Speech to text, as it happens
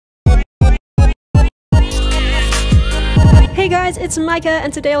Hey guys, it's Micah,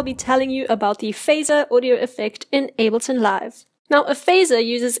 and today I'll be telling you about the phaser audio effect in Ableton Live. Now, a phaser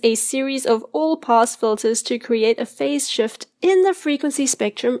uses a series of all-pass filters to create a phase shift in the frequency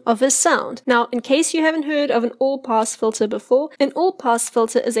spectrum of a sound. Now, in case you haven't heard of an all-pass filter before, an all-pass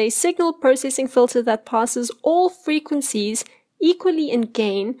filter is a signal processing filter that passes all frequencies equally in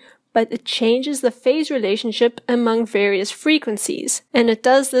gain, but it changes the phase relationship among various frequencies. And it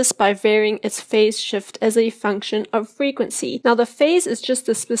does this by varying its phase shift as a function of frequency. Now, the phase is just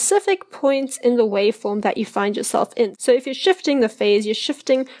the specific point in the waveform that you find yourself in. So if you're shifting the phase, you're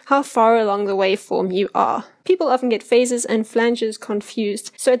shifting how far along the waveform you are. People often get phases and flangers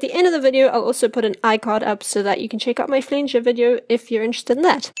confused. So at the end of the video, I'll also put an iCard up so that you can check out my flanger video if you're interested in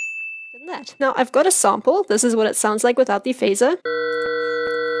that. Now, I've got a sample. This is what it sounds like without the phaser.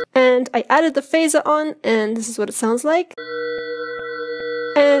 And I added the phaser on, and this is what it sounds like.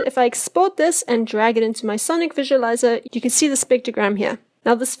 And if I export this and drag it into my sonic visualizer, you can see the spectrogram here.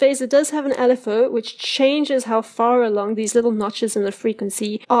 Now, this phaser does have an LFO, which changes how far along these little notches in the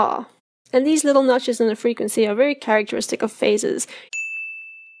frequency are. And these little notches in the frequency are very characteristic of phasers.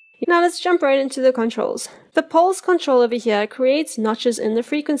 Now let's jump right into the controls. The pulse control over here creates notches in the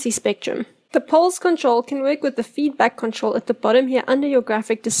frequency spectrum. The pulse control can work with the feedback control at the bottom here under your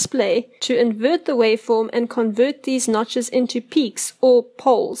graphic display to invert the waveform and convert these notches into peaks, or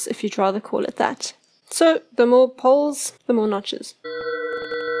poles if you'd rather call it that. So the more poles, the more notches.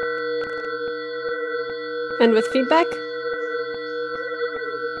 And with feedback,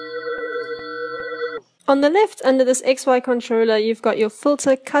 on the left, under this XY controller, you've got your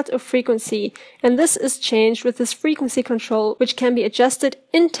filter cut-off frequency, and this is changed with this frequency control, which can be adjusted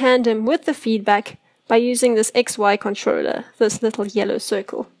in tandem with the feedback by using this XY controller, this little yellow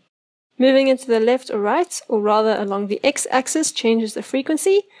circle. Moving it to the left or right, or rather along the X-axis, changes the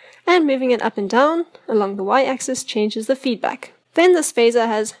frequency, and moving it up and down along the Y-axis changes the feedback. Then this phaser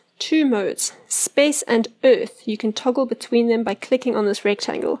has two modes, space and earth. You can toggle between them by clicking on this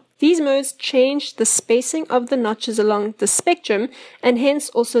rectangle. These modes change the spacing of the notches along the spectrum and hence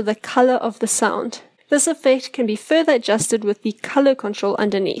also the color of the sound. This effect can be further adjusted with the color control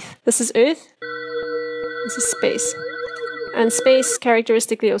underneath. This is earth, this is space. And space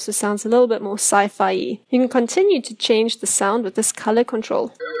characteristically also sounds a little bit more sci-fi-y. You can continue to change the sound with this color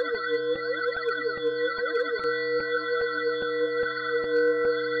control.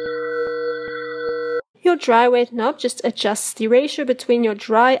 Your dry wet knob just adjusts the ratio between your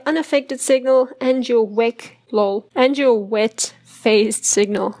dry unaffected signal and your wet phased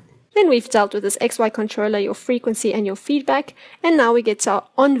signal. Then we've dealt with this XY controller, your frequency and your feedback, and now we get to our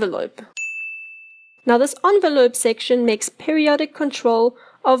envelope. Now this envelope section makes periodic control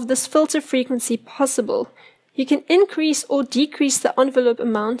of this filter frequency possible. You can increase or decrease the envelope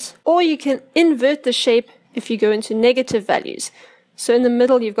amount, or you can invert the shape if you go into negative values. So in the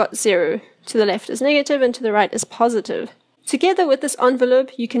middle you've got 0. To the left is negative and to the right is positive. Together with this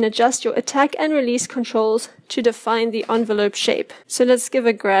envelope, you can adjust your attack and release controls to define the envelope shape. So let's give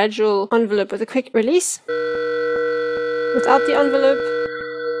a gradual envelope with a quick release. Without the envelope.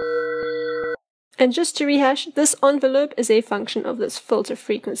 And just to rehash, this envelope is a function of this filter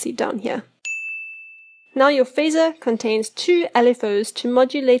frequency down here. Now your phaser contains two LFOs to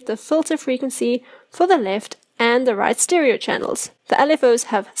modulate the filter frequency for the left and the right stereo channels. The LFOs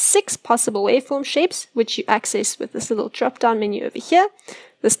have 6 possible waveform shapes, which you access with this little drop-down menu over here.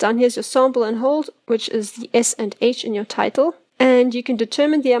 This down here is your sample and hold, which is the S and H in your title. And you can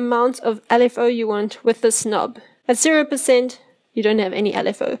determine the amount of LFO you want with this knob. At 0%, you don't have any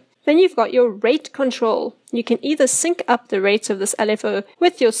LFO. Then you've got your rate control. You can either sync up the rates of this LFO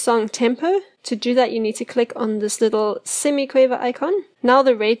with your song tempo. To do that, you need to click on this little semiquaver icon. Now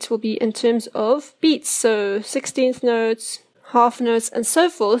the rate will be in terms of beats, so 16th notes, half notes, and so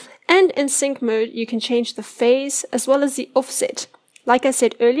forth. And in sync mode, you can change the phase as well as the offset. Like I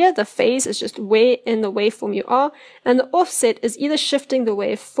said earlier, the phase is just where in the waveform you are, and the offset is either shifting the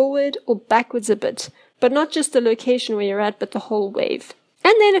wave forward or backwards a bit, but not just the location where you're at, but the whole wave.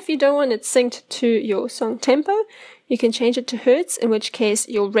 And then if you don't want it synced to your song tempo, you can change it to hertz, in which case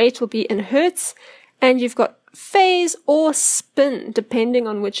your rate will be in hertz, and you've got phase or spin, depending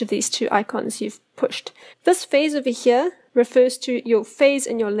on which of these two icons you've pushed. This phase over here refers to your phase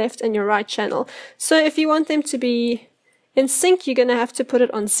in your left and your right channel. So if you want them to be in sync, you're going to have to put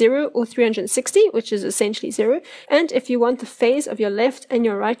it on 0 or 360, which is essentially 0. And if you want the phase of your left and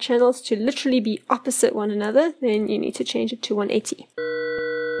your right channels to literally be opposite one another, then you need to change it to 180.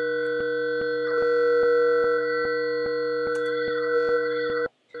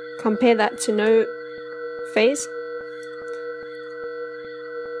 Compare that to no phase.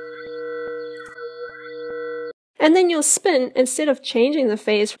 And then your spin, instead of changing the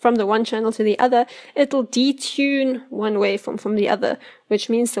phase from the one channel to the other, it'll detune one waveform from the other, which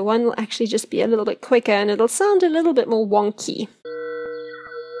means the one will actually just be a little bit quicker and it'll sound a little bit more wonky.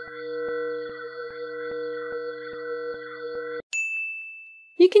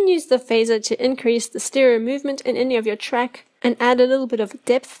 You can use the phaser to increase the stereo movement in any of your track and add a little bit of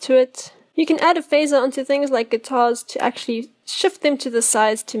depth to it. You can add a phaser onto things like guitars to actually shift them to the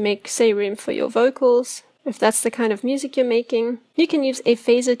sides to make, say, room for your vocals, if that's the kind of music you're making. You can use a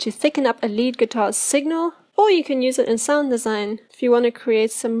phaser to thicken up a lead guitar's signal, or you can use it in sound design if you want to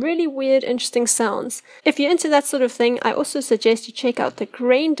create some really weird, interesting sounds. If you're into that sort of thing, I also suggest you check out the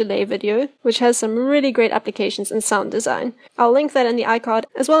grain delay video, which has some really great applications in sound design. I'll link that in the iCard,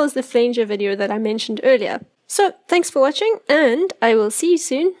 as well as the Flanger video that I mentioned earlier. So, thanks for watching, and I will see you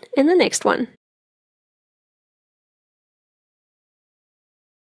soon in the next one.